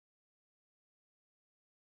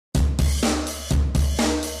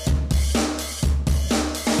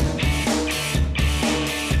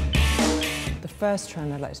first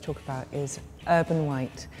trend I'd like to talk about is urban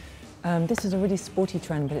white. This is a really sporty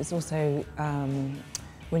trend, but it's also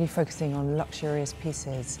really focusing on luxurious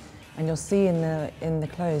pieces. And you'll see in the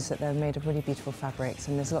clothes that they're made of really beautiful fabrics,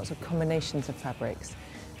 and there's lots of combinations of fabrics,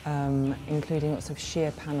 including lots of sheer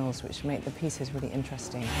panels, which make the pieces really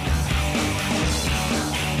interesting.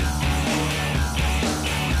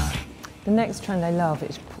 The next trend I love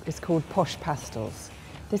is called posh pastels.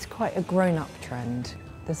 This is quite a grown-up trend.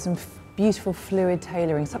 There's some beautiful fluid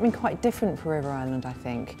tailoring, something quite different for River Island, I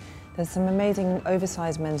think. There's some amazing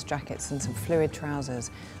oversized men's jackets and some fluid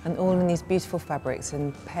trousers, and all in these beautiful fabrics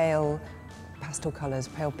in pale pastel colours,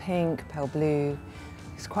 pale pink, pale blue.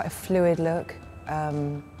 It's quite a fluid look.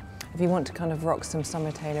 If you want to kind of rock some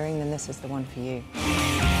summer tailoring, then this is the one for you.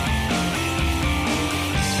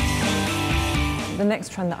 The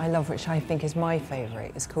next trend that I love, which I think is my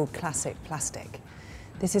favourite, is called classic plastic.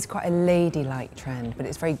 This is quite a ladylike trend, but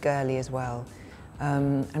it's very girly as well.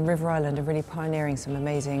 And River Island are really pioneering some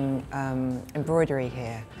amazing embroidery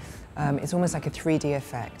here. It's almost like a 3D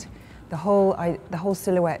effect. The whole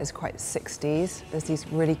silhouette is quite 60s. There's these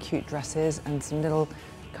really cute dresses and some little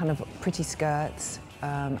kind of pretty skirts.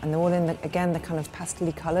 And they're all in, again, the kind of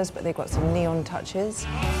pastel-y colours, but they've got some neon touches.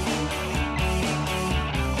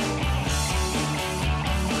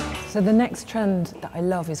 So the next trend that I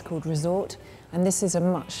love is called resort, and this is a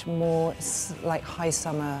much more like high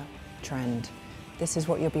summer trend. This is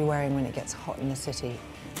what you'll be wearing when it gets hot in the city.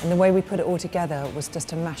 And the way we put it all together was just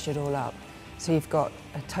to mash it all up. So you've got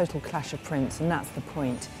a total clash of prints, and that's the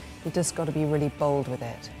point. You've just got to be really bold with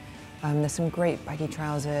it. There's some great baggy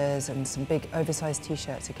trousers and some big oversized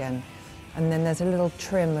t-shirts again. And then there's a little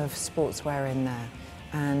trim of sportswear in there.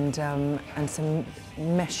 And some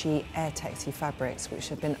meshy, air-texy fabrics which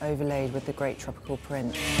have been overlaid with the great tropical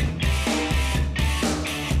print.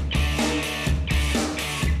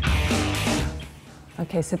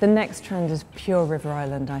 Okay, so the next trend is pure River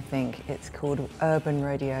Island, I think. It's called urban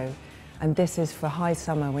rodeo, and this is for high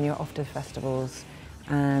summer when you're off to festivals,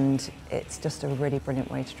 and it's just a really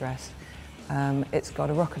brilliant way to dress. It's got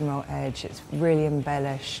a rock and roll edge, it's really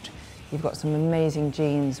embellished. You've got some amazing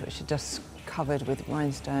jeans which are just covered with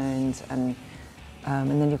rhinestones, and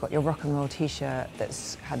then you've got your rock and roll t-shirt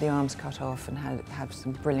that's had the arms cut off and had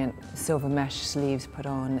some brilliant silver mesh sleeves put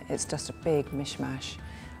on. It's just a big mishmash,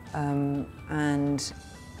 and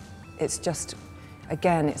it's just,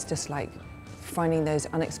 again, it's just like finding those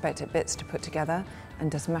unexpected bits to put together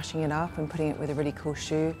and just mashing it up and putting it with a really cool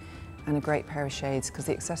shoe and a great pair of shades, because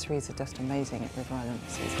the accessories are just amazing at River Island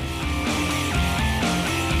this season.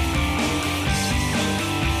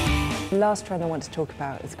 The last trend I want to talk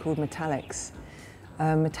about is called metallics.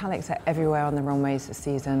 Metallics are everywhere on the runways this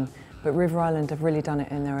season, but River Island have really done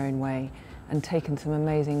it in their own way and taken some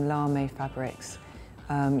amazing lame fabrics.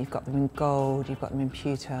 You've got them in gold, you've got them in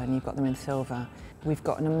pewter, and you've got them in silver. We've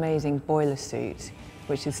got an amazing boiler suit,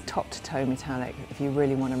 which is top to toe metallic if you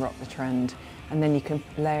really want to rock the trend, and then you can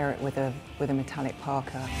layer it with a metallic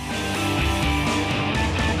parka.